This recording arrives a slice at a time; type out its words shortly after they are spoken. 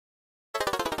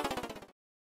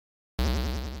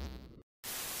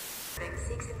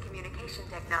Seeks in communication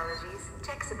technologies,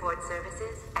 tech support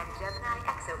services, and Gemini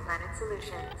exoplanet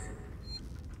solutions.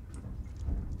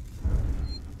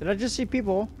 Did I just see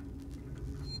people?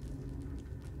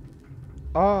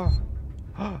 Oh,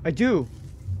 I do.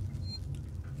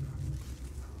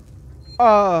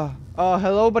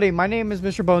 Hello, buddy. My name is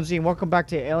MrBonesy, and welcome back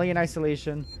to Alien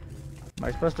Isolation. Am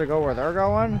I supposed to go where they're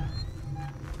going?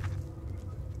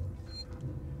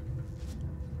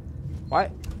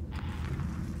 What?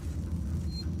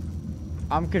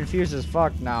 I'm confused as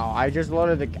fuck now. I just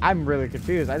loaded the... I'm really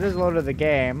confused. I just loaded the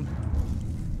game.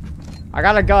 I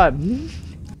got a gun.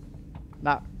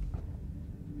 Not...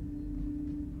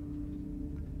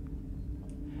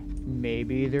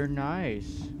 Maybe they're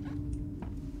nice.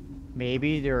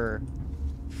 Maybe they're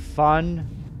fun.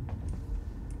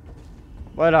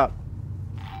 What up?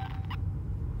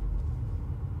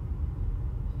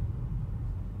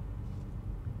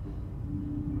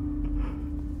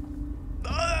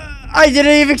 I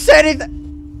didn't even say anything.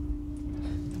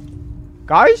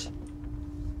 Guys?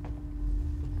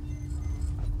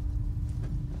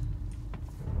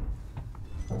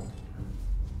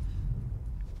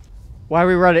 Why are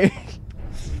we running?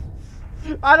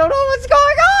 I don't know what's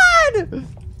going on!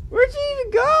 Where'd you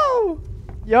even go?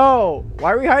 Yo,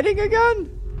 why are we hiding again?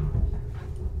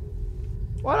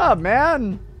 What up,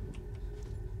 man?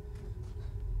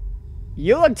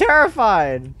 You look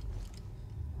terrified.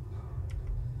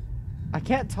 I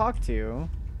can't talk to you.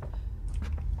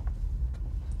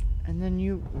 And then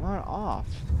you run off.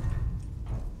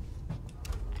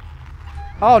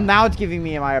 Oh, now it's giving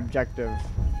me my objective.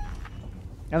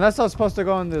 Unless I was supposed to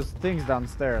go in those things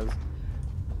downstairs.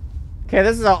 Okay,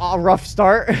 this is a rough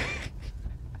start.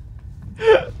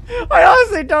 I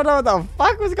honestly don't know what the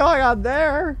fuck was going on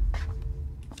there.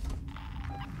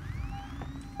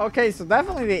 Okay, so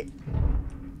definitely the...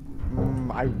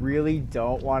 I really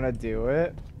don't want to do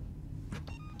it.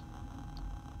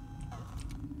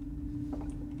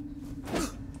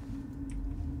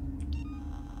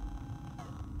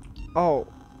 Oh,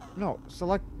 no,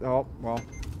 select... Oh, well.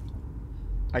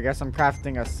 I guess I'm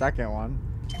crafting a second one.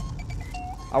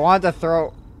 I wanted to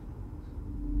throw...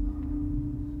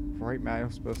 Right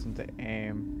mouse button to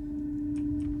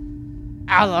aim.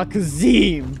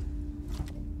 Alakazim!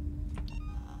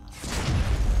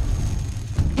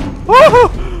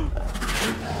 Woohoo!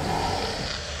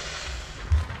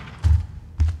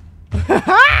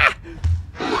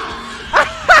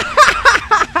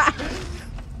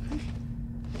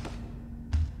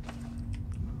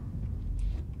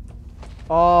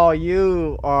 Oh,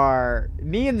 you are...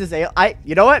 Me and this alien...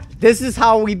 You know what? This is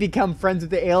how we become friends with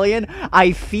the alien.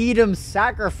 I feed him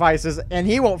sacrifices, and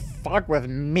he won't fuck with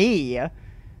me.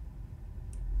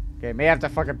 Okay, may have to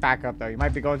fucking back up, though. You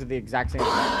might be going to the exact same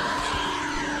place.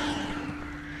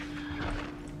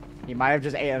 He might have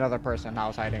just ate another person I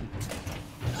was hiding.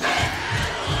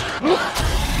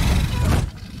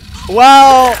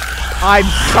 Well, I'm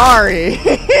sorry.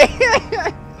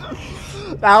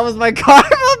 That was my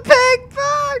karma pig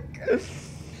back.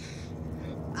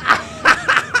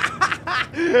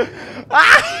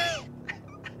 I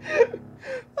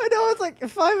know it's like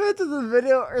 5 minutes of the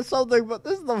video or something, but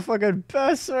this is the fucking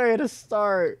best way to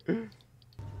start.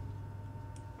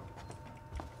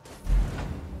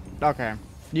 Okay.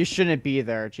 You shouldn't be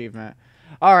there, achievement.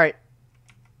 Alright.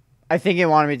 I think it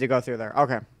wanted me to go through there.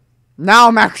 Okay. Now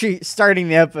I'm actually starting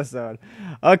the episode.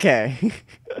 Okay.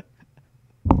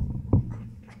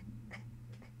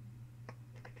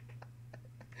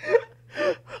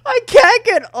 I can't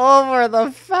get over the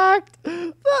fact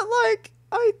that, like,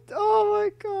 oh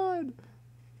my god.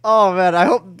 Oh man, I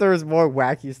hope there's more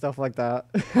wacky stuff like that.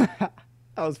 That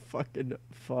was fucking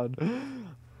fun.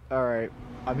 Alright,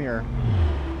 I'm here.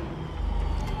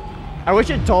 I wish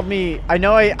it told me, I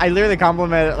know I literally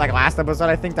complimented, like, last episode,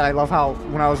 I think, that I love how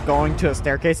when I was going to a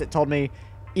staircase, it told me,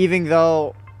 even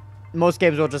though most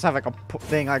games will just have, like, a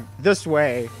thing, like, this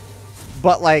way,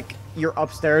 but, like, you're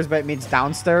upstairs, but it means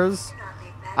downstairs.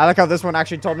 I like how this one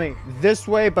actually told me this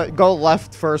way, but go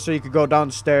left first so you could go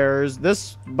downstairs.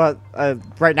 This, but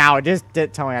right now it just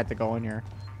didn't tell me I had to go in here.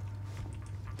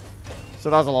 So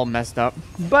that was a little messed up,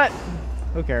 but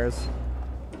who cares?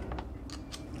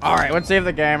 All right, let's save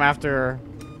the game after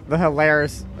the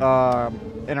hilarious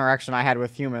interaction I had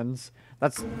with humans.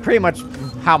 That's pretty much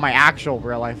how my actual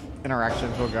real life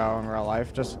interactions will go in real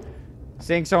life. Just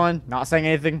seeing someone, not saying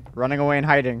anything, running away and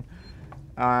hiding.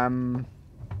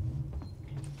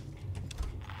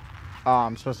 Oh,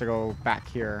 I'm supposed to go back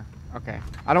here. Okay.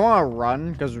 I don't want to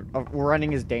run because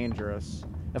running is dangerous.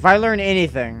 If I learn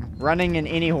anything, running in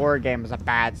any horror game is a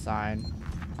bad sign.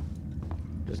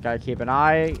 Just gotta keep an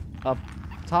eye up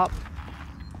top.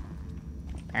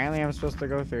 Apparently I'm supposed to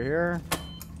go through here.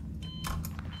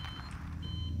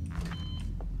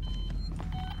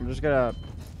 I'm just gonna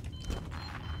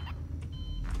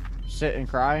sit and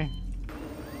cry.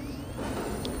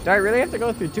 Do I really have to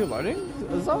go through 2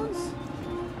 loading zones?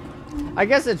 I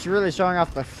guess it's really showing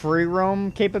off the free roam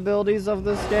capabilities of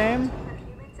this game,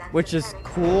 which is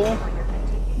cool.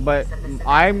 But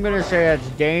I'm gonna say it's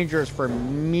dangerous for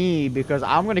me because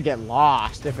I'm gonna get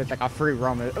lost if it's like a free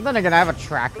roam. But then again, I have a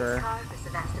tracker.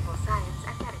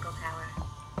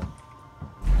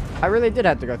 I really did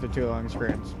have to go through 2 loading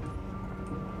screens.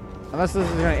 Unless this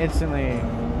is gonna instantly...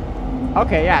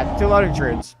 Okay, yeah, 2 loading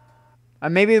screens.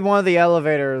 And maybe one of the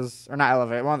elevators, or not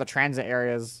elevator, one of the transit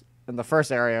areas in the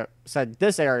first area said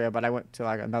this area, but I went to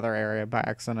like another area by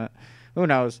accident. Who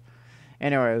knows?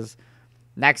 Anyways,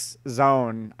 next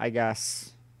zone, I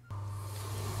guess.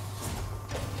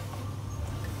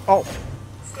 Oh.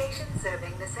 Station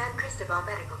serving the San Cristobal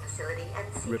Medical Facility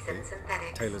and Season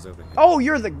Synthetics. Taylor's over here. Oh,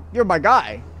 you're my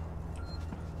guy.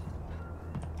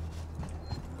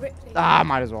 Ripley. Ah,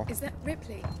 might as well. Is that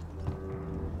Ripley?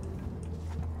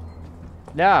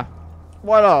 Yeah.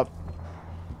 What up?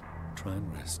 Try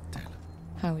and rest, Taylor.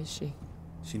 How is she?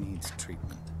 She needs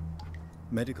treatment.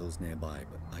 Medical's nearby,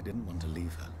 but I didn't want to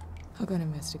leave her. I'll go and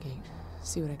investigate.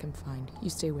 See what I can find. You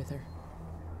stay with her.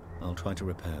 I'll try to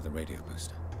repair the radio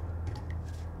booster.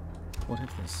 What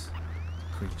if this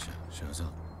creature shows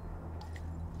up?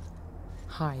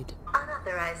 Hide.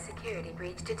 Unauthorized security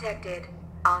breach detected.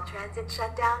 All transit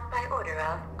shut down by order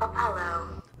of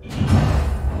Apollo.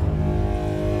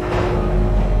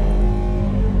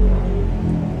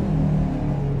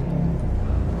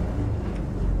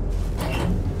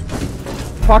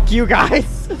 Fuck you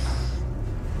guys.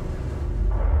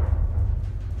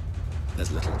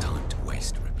 There's little time to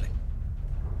waste, Ripley.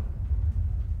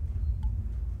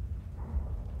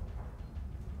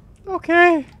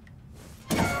 Okay.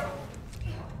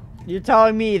 You're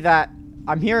telling me that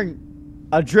I'm hearing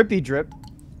a drippy drip.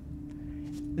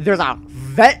 There's a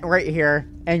vent right here,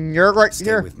 and you're right Stay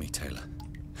here. with me, Taylor.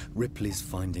 Ripley's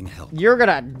finding help. You're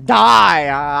gonna die.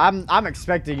 I'm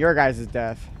expecting your guys'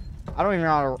 death. I don't even know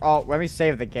how to... Oh, let me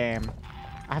save the game.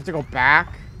 I have to go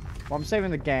back. Well, I'm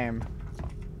saving the game.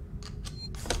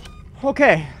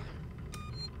 Okay.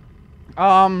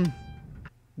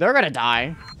 They're gonna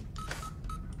die.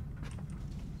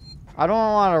 I don't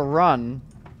want to run,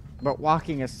 but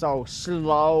walking is so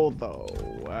slow, though.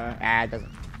 It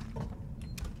doesn't...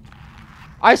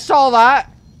 I saw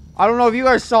that. I don't know if you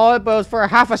guys saw it, but it was for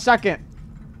half a second.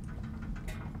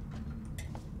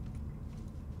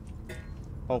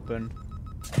 Open.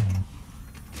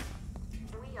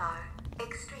 We are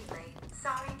extremely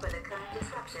sorry for the current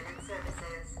disruption in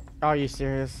services. Are you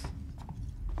serious?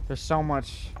 There's so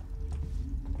much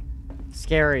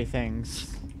scary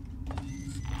things.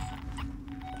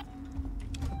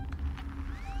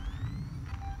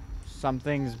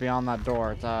 Something's beyond that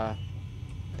door. It's a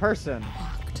person.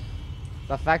 Locked.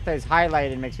 The fact that he's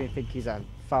highlighted makes me think he's a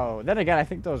foe. Then again, I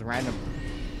think those random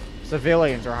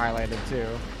civilians are highlighted too.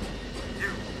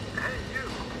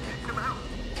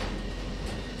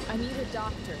 I need a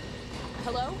doctor.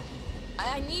 Hello?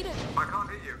 I need it. I can't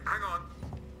hear you. Hang on.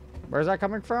 Where's that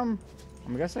coming from?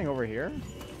 I'm guessing over here.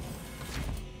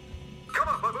 Come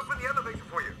on, I've opened the elevator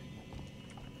for you.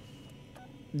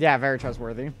 Yeah, very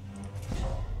trustworthy.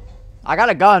 I got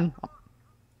a gun.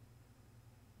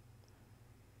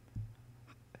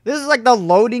 This is like the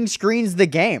loading screens of the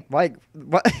game. Like,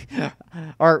 what?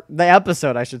 Or the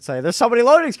episode, I should say. There's so many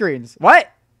loading screens. What?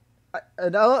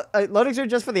 A loading screen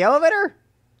just for the elevator?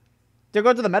 To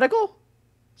go to the medical?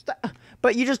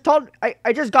 But you just told...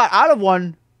 I just got out of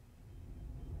one.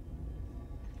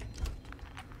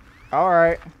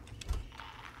 Alright.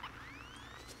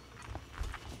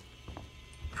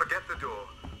 Forget the door.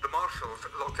 The marshals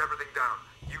locked everything down.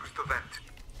 Use the vent.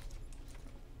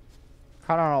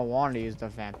 I don't want to use the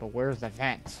vent, but where's the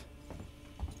vent?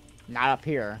 Not up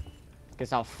here.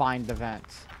 Guess I'll find the vent.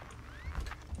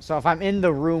 So if I'm in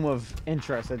the room of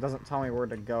interest, it doesn't tell me where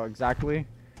to go exactly.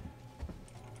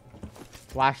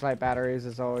 Flashlight batteries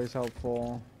is always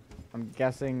helpful. I'm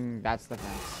guessing that's the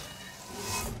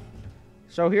vent.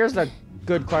 So here's the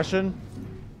good question.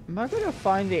 Am I going to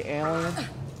find the alien?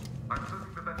 I'm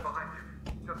closing the vent behind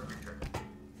you. Just to be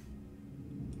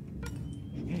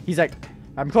safe. He's like,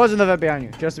 I'm closing the vent behind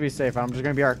you, just to be safe. I'm just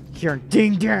going to be hearing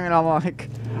ding ding, and I'm like,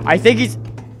 I think he's...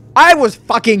 I was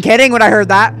fucking kidding when I heard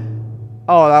that.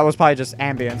 Oh, that was probably just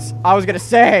ambience. I was going to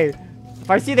say... If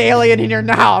I see the alien in here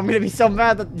now, I'm gonna be so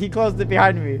mad that he closed it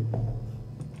behind me.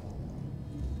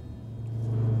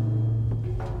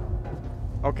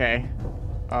 Okay.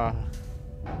 A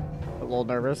little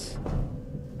nervous.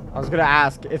 I was gonna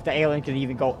ask if the alien could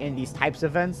even go in these types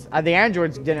of vents. The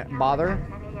androids didn't bother.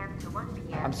 10 a.m. to 1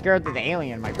 p.m. I'm scared that the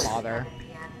alien might bother. 7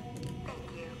 p.m.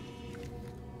 Thank you.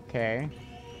 Okay.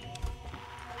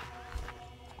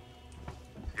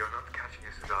 You're not catching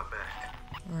us at our best.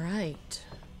 Right.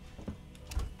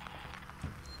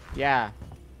 Yeah.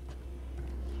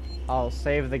 I'll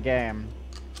save the game.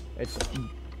 It's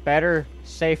better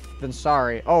safe than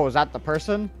sorry. Oh, is that the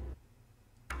person?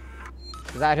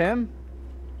 Is that him?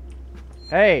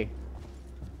 Hey.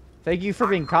 Thank you for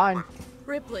being kind.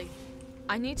 Ripley,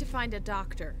 I need to find a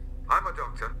doctor. I'm a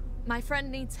doctor. My friend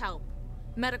needs help.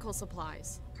 Medical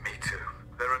supplies. Me too.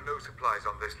 There are no supplies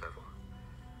on this level.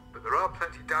 But there are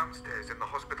plenty downstairs in the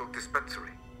hospital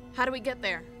dispensary. How do we get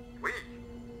there? We?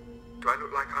 Do I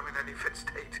look like I'm in any fit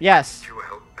state? Yes. You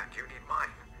help and you need mine.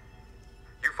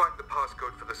 You find the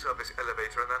passcode for the service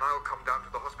elevator and then I'll come down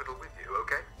to the hospital with you,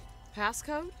 okay?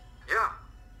 Passcode? Yeah.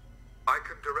 I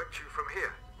can direct you from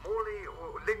here. Morley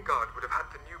or Lingard would have had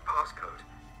the new passcode.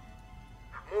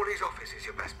 Morley's office is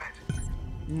your best bet.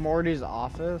 Morty's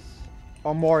office?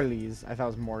 Oh, Morley's. I thought it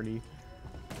was Morty.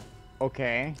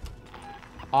 Okay.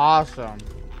 Awesome.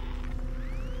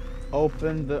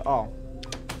 Open the... Oh.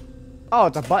 Oh,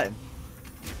 it's a button.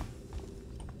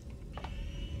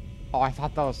 Oh, I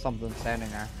thought that was something standing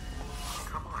there.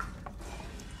 Come on.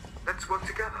 Let's work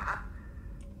together, huh?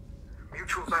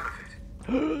 Mutual benefit.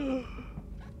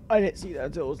 I didn't see that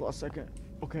until it was last second.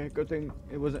 Okay, good thing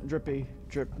it wasn't drippy.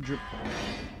 Drip, drip.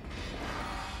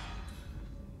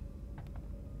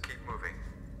 Keep moving.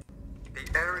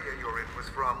 The area you're in was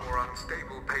for our more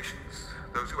unstable patients.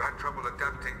 Those who had trouble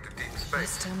adapting to deep Just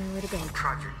space. tell me where to go.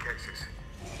 Tragic cases.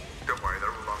 Don't worry, they're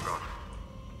all long gone.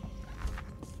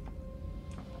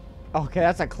 Okay,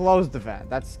 that's a closed event.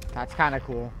 That's kind of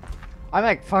cool. I'm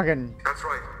like fucking... That's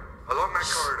right. Along that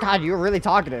corridor. God, you're really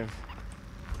talkative.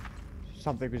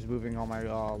 Something was moving on my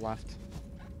left.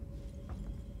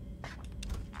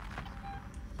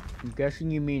 I'm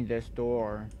guessing you mean this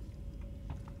door.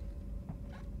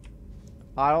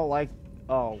 I don't like...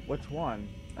 Oh, which one?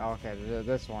 Oh, okay,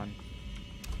 this one.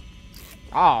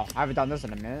 Oh, I haven't done this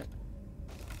in a minute.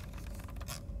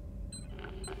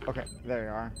 Okay, there you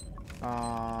are.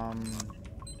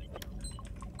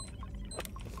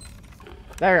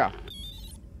 There you go.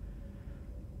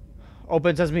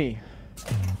 Opens as me.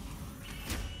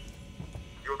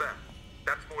 You're there.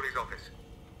 That's Morley's office.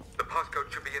 The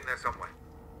passcode should be in there somewhere.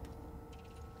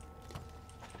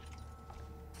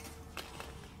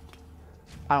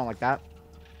 I don't like that.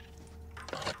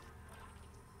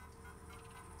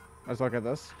 Let's look at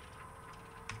this.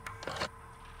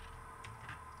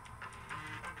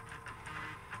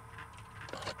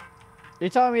 You're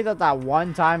telling me that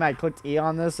one time I clicked E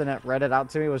on this and it read it out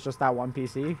to me was just that one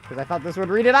PC? Because I thought this would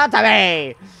read it out to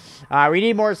me! We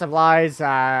need more supplies.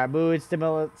 Mood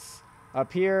stimulants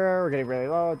up here. We're getting really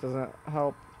low. It doesn't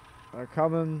help.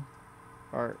 Kalman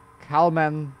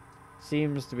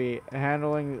seems to be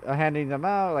handing them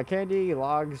out like candy.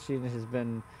 Logs. She has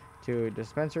been to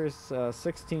dispensaries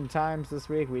 16 times this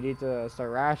week. We need to start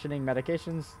rationing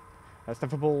medications.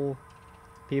 Stuffable.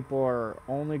 People are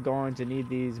only going to need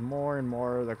these more and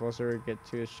more the closer we get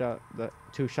to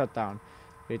shutdown.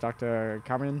 We talk to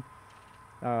Cameron,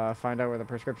 find out where the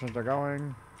prescriptions are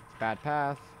going. Bad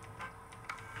path.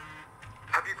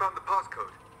 Have you found the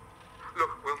passcode?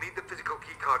 Look, we'll need the physical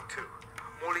keycard too.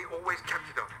 Morley always kept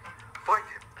it on him. Find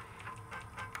him.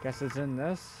 Guess it's in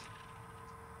this.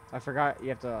 I forgot you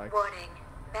have to like... Warning.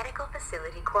 Medical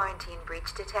facility quarantine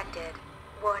breach detected.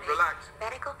 Warning. Relax.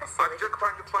 Medical facility I'm just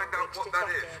trying to find out breach what that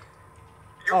is. detected.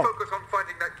 You Oh. focus on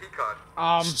finding that keycard.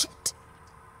 Shit.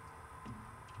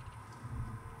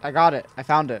 I got it. I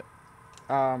found it.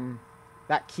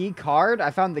 That key card. I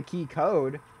found the key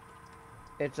code.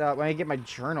 It's let me get my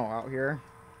journal out here.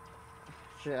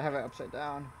 Shit, I have it upside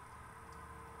down.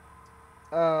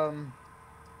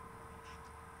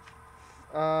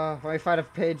 Let me find a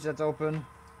page that's open.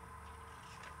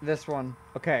 This one.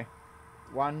 Okay.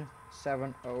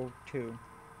 1702.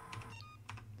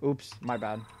 Oops, my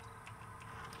bad.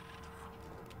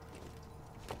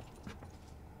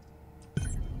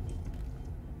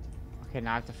 Okay,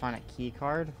 now I have to find a key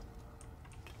card.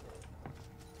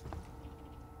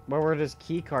 Where would this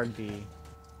key card be?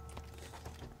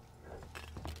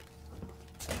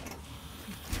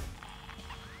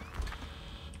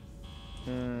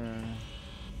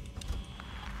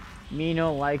 Me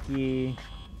no likey.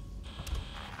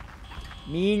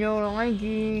 Me no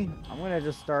likey. I'm gonna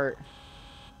just start.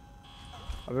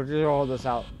 I'm gonna just hold this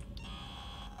out.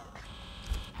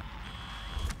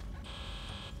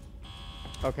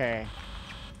 Okay.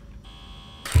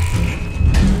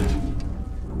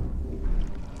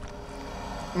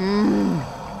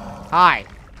 Hi.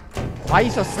 Why are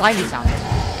you so slimy sounding?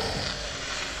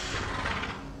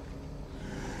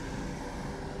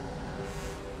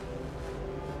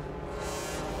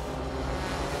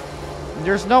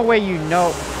 There's no way you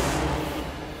know.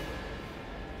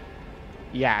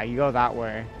 Yeah, you go that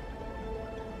way.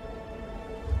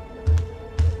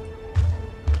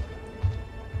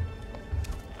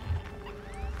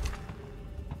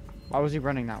 Why was he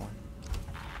running that way?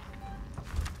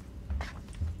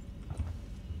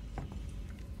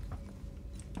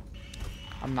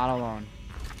 I'm not alone.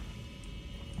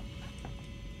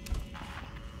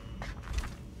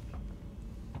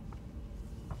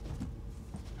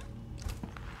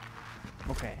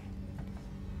 Okay.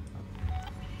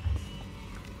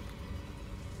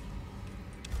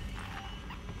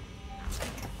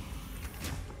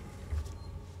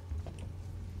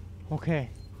 Okay.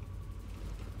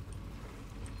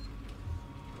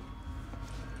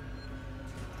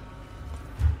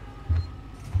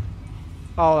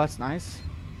 Oh, that's nice.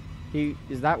 He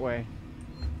is that way.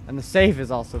 And the safe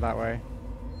is also that way.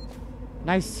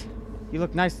 Nice. You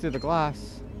look nice through the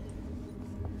glass.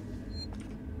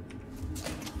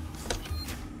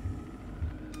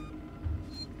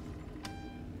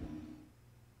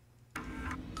 I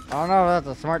don't know if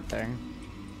that's a smart thing.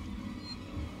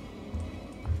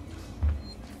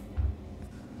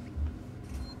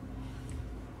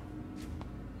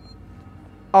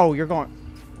 Oh, you're going.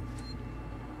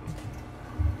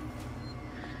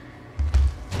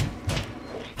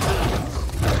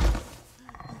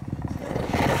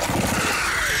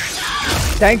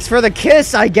 Thanks for the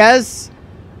kiss, I guess.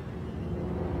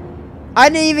 I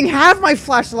didn't even have my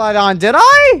flashlight on, did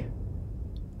I?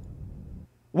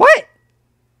 What?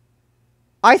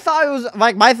 I thought it was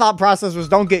like my thought process was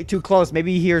don't get too close.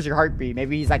 Maybe he hears your heartbeat.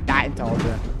 Maybe he's like that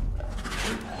intelligent.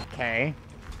 Okay.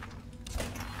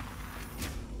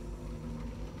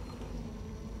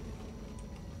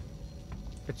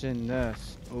 What's in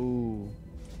this? Ooh.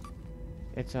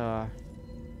 It's a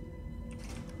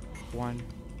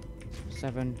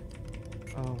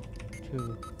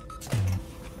 1702.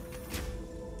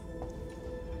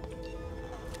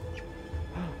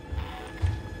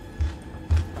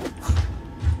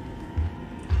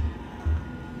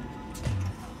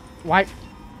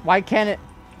 Why can't it?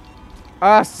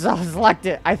 Select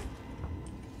it. I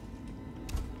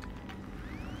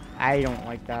don't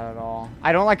like that at all.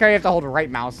 I don't like how you have to hold right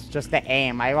mouse just to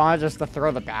aim. I want just to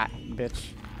throw the bat, bitch.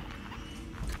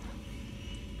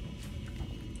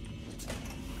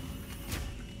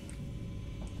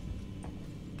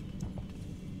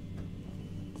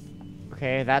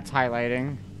 Okay, that's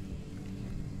highlighting.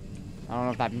 I don't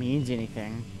know if that means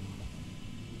anything.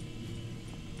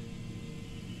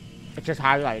 It's just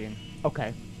highlighting.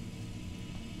 Okay.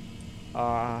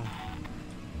 Oh.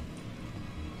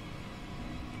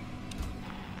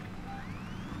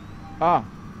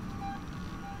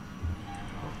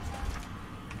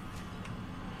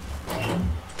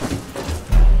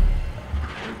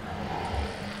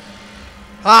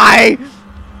 Hi!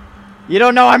 You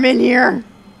don't know I'm in here?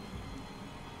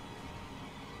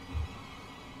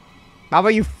 How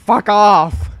about you fuck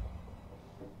off?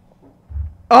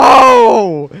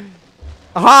 Oh!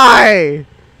 Hi!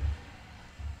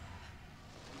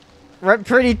 What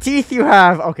pretty teeth you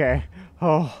have. Okay.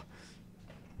 Oh.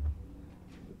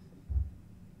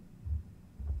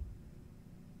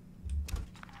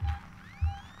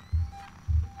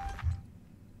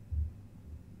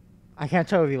 I can't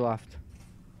tell if you left.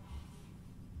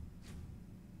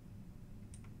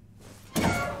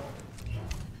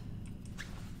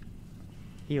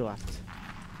 He left.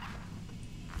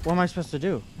 What am I supposed to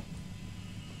do?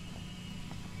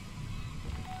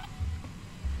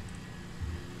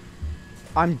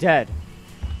 I'm dead.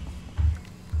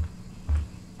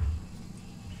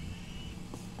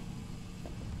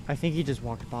 I think he just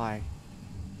walked by.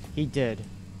 He did.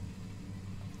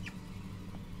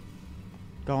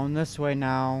 Going this way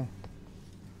now.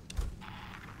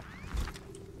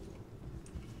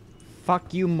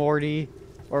 Fuck you, Morty.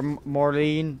 Or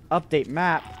Morlene. Update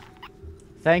map.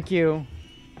 Thank you.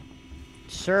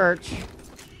 Search.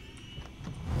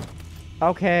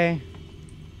 Okay.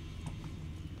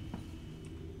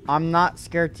 I'm not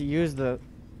scared to use the...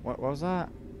 What was that?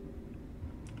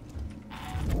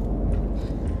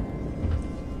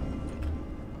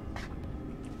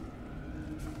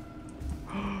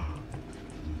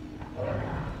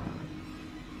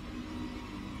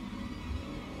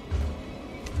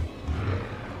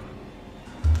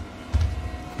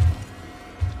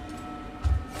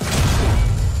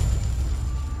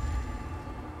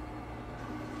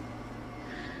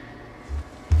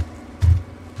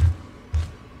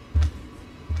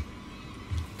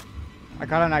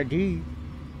 got an ID.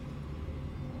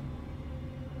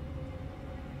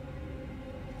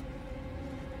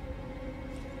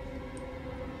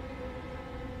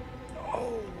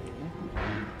 Oh.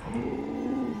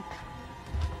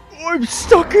 I'm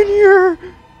stuck in here.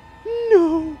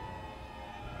 No.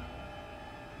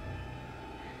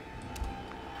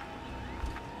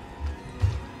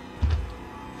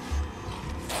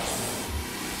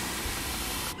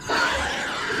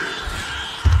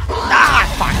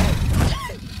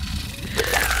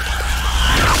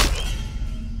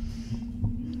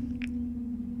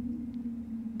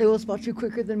 It will spot you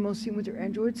quicker than most humans or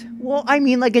androids. Well, I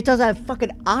mean, like, it does have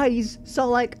fucking eyes, so,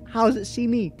 like, how does it see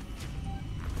me?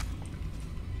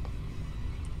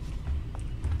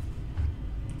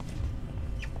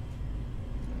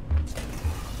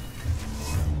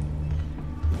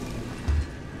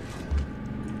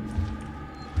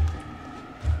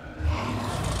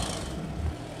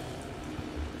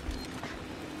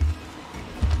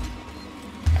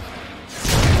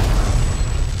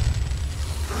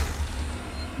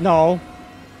 No.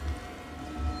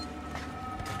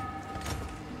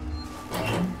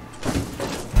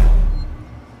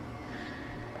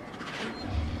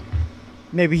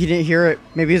 Maybe he didn't hear it.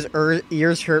 Maybe his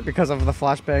ears hurt because of the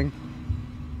flashbang.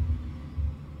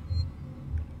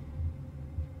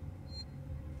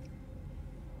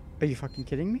 Are you fucking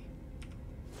kidding me?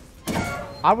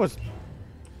 I was...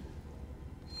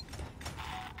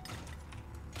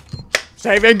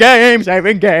 Saving game,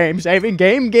 saving game, saving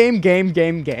game,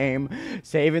 game.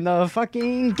 Saving the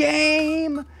fucking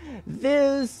game.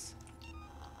 This.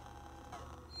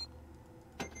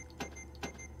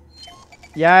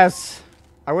 Yes.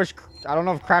 I don't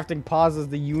know if crafting pauses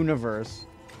the universe.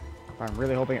 But I'm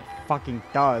really hoping it fucking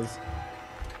does.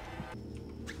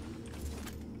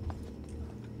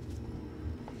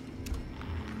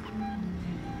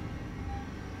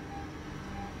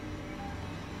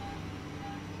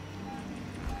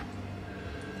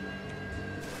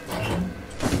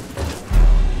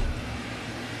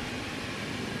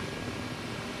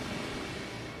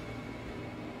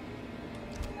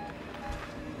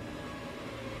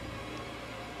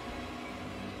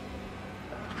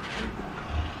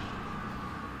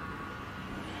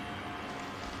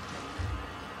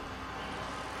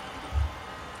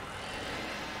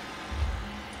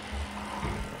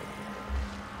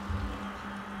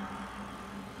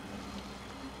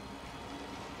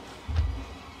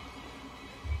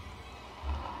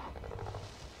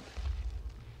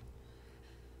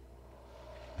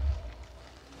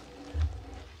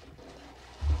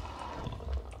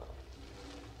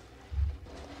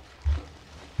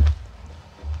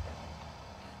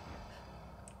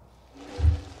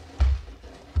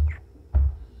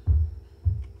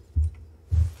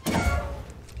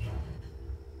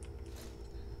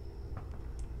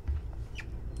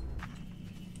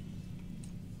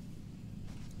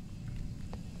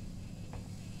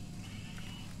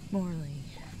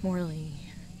 Morley.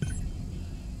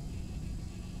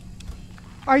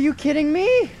 Are you kidding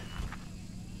me?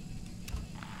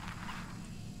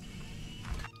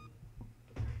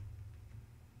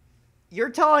 You're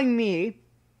telling me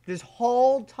this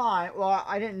whole time, well,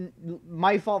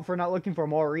 my fault for not looking for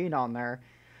Maureen on there,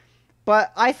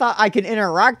 but I thought I could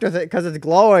interact with it because it's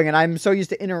glowing, and I'm so used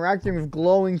to interacting with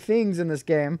glowing things in this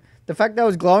game. The fact that it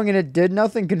was glowing and it did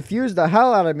nothing confused the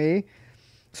hell out of me.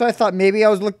 So I thought maybe I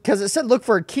was because it said look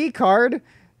for a key card,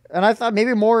 and I thought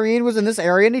maybe Maureen was in this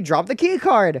area and he dropped the key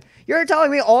card. You're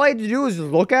telling me all I had to do was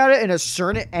look at it in a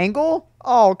certain angle?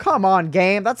 Oh, come on,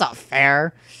 game. That's not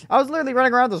fair. I was literally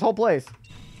running around this whole place.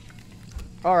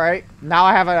 Alright, now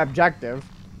I have an objective.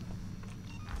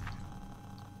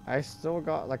 I still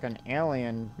got like an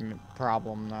alien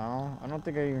problem though. I don't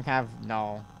think I even have,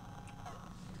 no.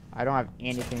 I don't have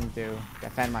anything to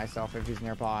defend myself if he's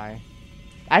nearby.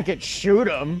 I could shoot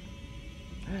him.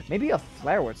 Maybe a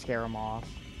flare would scare him off.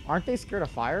 Aren't they scared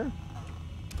of fire?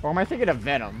 Or am I thinking of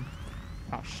Venom?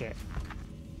 Oh, shit.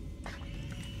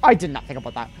 I did not think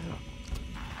about that.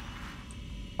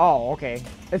 Oh, okay.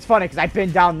 It's funny because I've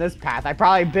been down this path. I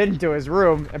probably been to his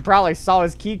room and probably saw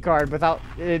his key card without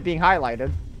it being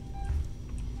highlighted.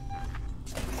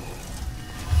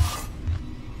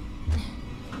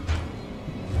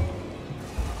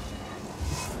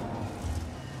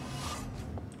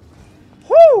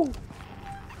 Woo!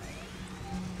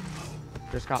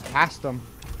 Just got past him.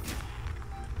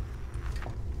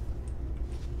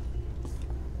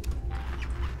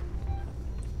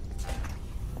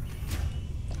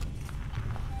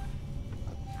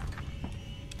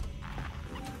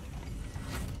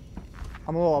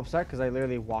 I'm a little upset because I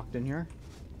literally walked in here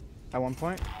at one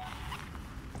point.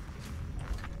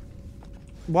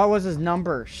 What was his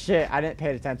number? Shit, I didn't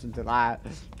pay attention to that.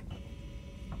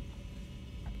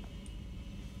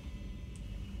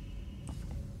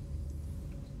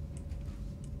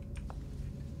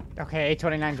 Okay,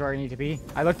 829 is where I need to be.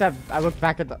 I looked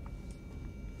back at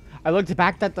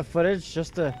the footage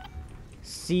just to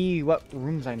see what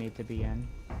rooms I need to be in.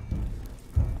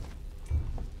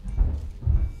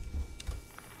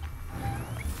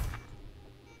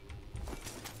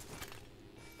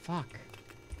 Fuck.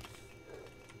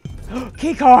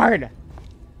 Key card!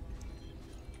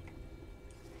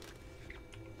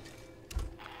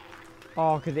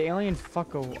 Oh, could the alien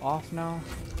fuck go off now?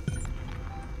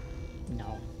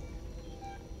 No.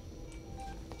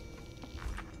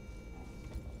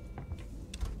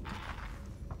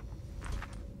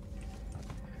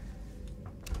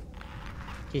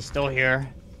 He's still here.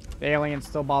 The alien's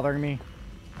still bothering me.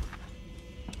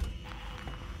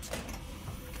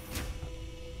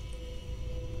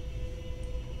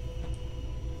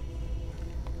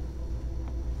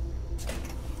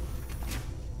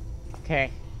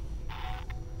 Okay.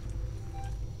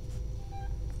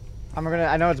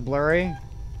 I know it's blurry.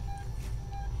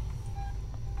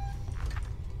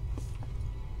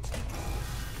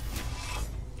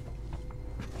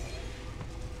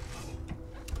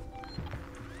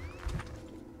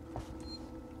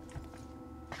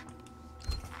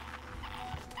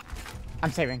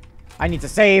 I'm saving. I need to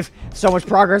save. So much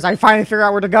progress. I finally figure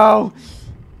out where to go.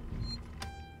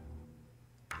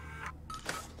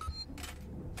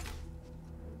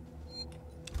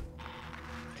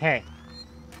 Okay.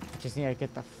 I just need to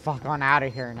get the fuck on out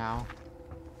of here now.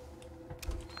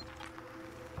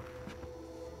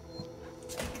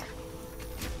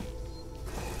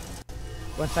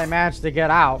 Once I manage to get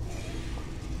out,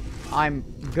 I'm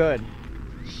good.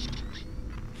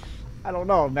 I don't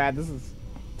know, man. This is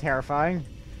terrifying.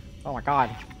 Oh my god.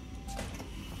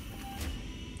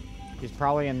 He's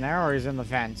probably in there or he's in the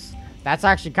fence. That's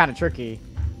actually kind of tricky.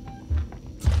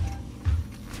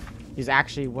 He's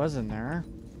actually was in there.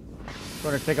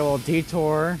 Gonna take a little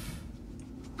detour.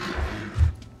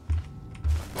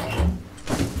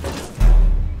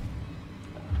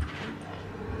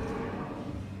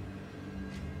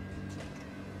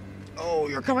 Oh,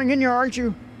 you're coming in here, aren't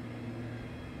you?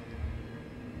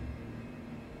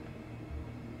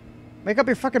 Make up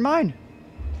your fucking mind.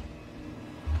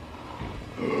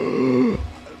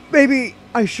 Maybe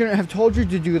I shouldn't have told you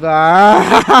to do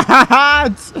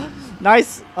that.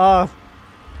 Nice, I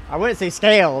wouldn't say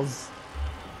scales.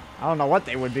 I don't know what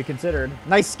they would be considered.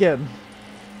 Nice skin.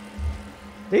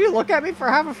 Did you look at me for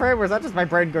half a frame, or is that just my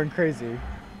brain going crazy?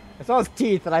 I saw his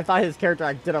teeth, and I thought his character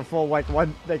like, did a full like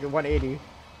 180.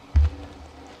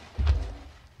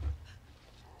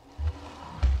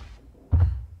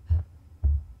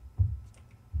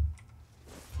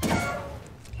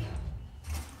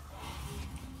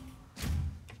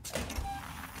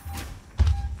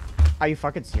 Are you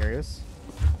fucking serious?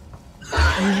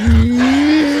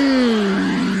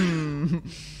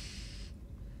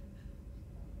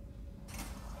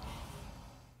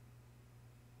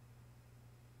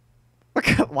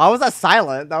 Why was that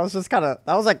silent? That was just kind of,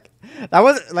 that was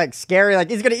like scary. Like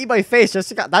he's gonna eat my face. That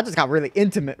just got really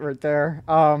intimate right there.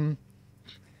 That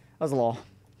was a little.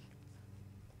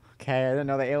 Okay, I didn't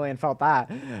know the alien felt that.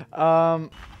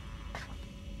 Don't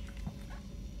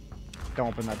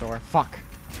open that door. Fuck.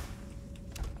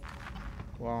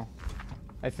 Well,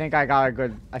 I think I got a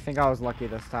good. I think I was lucky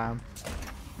this time.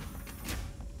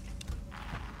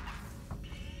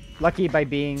 Lucky by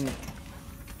being.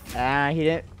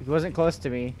 He wasn't close to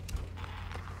me.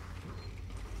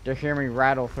 To hear me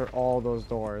rattle through all those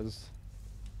doors.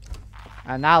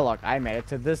 And now look, I made it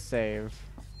to this save.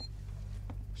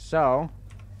 So.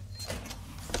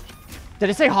 Did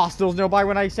it say hostiles nearby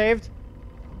when I saved?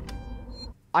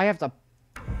 I have to.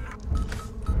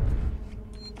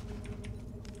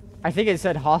 I think it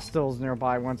said hostiles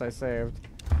nearby once I saved.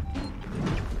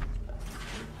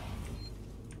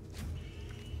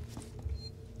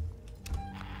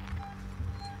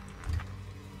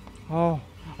 Oh,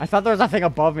 I thought there was nothing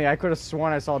above me. I could have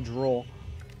sworn I saw drool.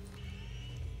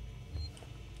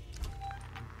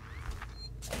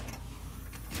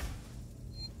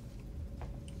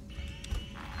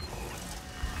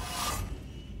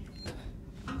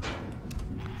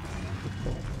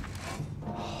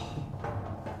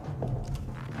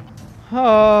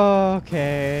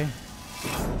 Okay.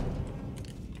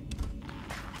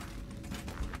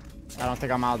 I don't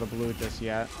think I'm out of the blue just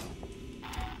yet.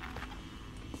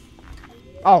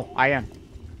 Oh, I am.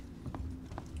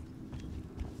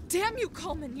 Damn you,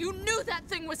 Coleman! You knew that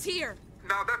thing was here!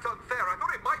 Now that's unfair. I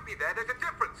thought it might be there. There's a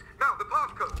difference. Now, the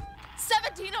passcode.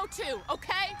 1702,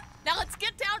 okay? Now let's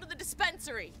get down to the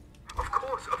dispensary. Of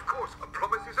course, of course. A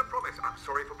promise is a promise. I'm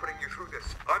sorry for putting you through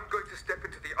this. I'm going to step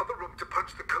into the other room to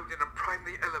punch the code in and prime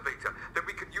the elevator. Then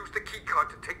we can use the key card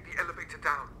to take the elevator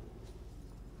down.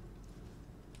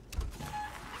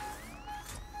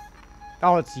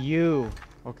 Oh, it's you.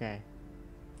 Okay.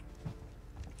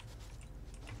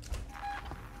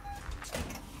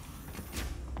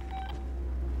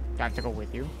 Do I have to go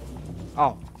with you?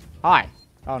 Oh. Hi.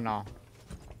 Oh, no.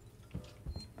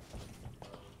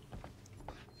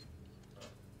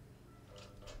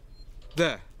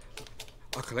 There.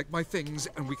 I'll collect my things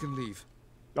and we can leave.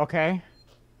 Okay.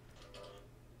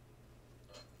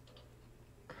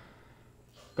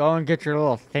 Go and get your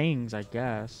little things, I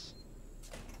guess.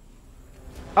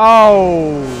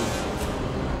 Oh!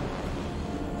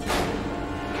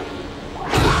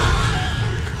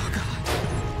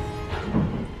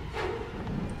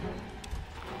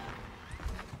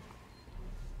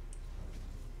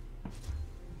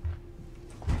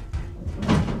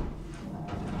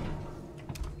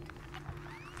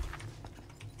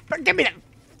 Give me that!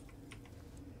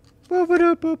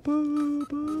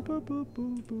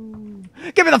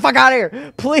 Get me the fuck out of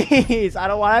here! Please! I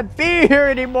don't want to be here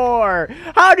anymore!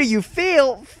 How do you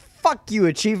feel? Fuck you,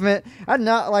 achievement. I'm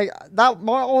not like that.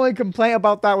 My only complaint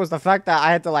about that was the fact that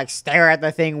I had to like stare at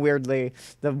the thing weirdly,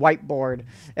 the whiteboard.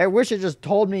 I wish it just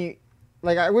told me,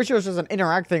 like, I wish it was just an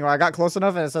interact thing where I got close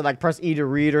enough and it said like press E to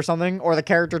read or something, or the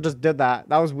character just did that.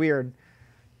 That was weird.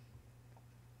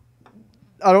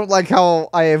 I don't like how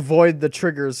I avoid the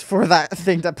triggers for that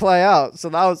thing to play out. So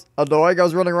that was annoying. I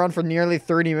was running around for nearly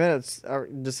 30 minutes,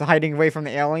 just hiding away from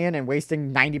the alien and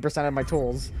wasting 90% of my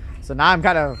tools. So now I'm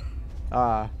kind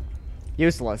of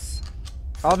useless.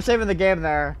 I'm saving the game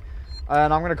there,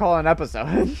 and I'm gonna call it an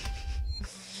episode.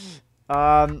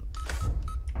 God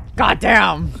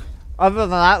damn. Other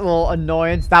than that little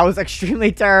annoyance, that was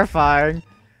extremely terrifying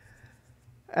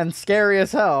and scary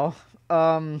as hell.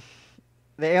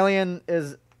 The alien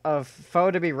is a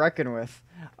foe to be reckoned with.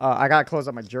 I gotta close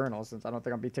up my journal since I don't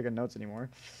think I'll be taking notes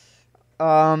anymore.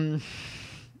 Yeah,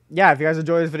 if you guys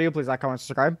enjoyed this video, please like, comment,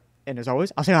 subscribe. And as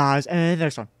always, I'll see you guys in the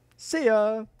next one. See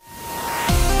ya!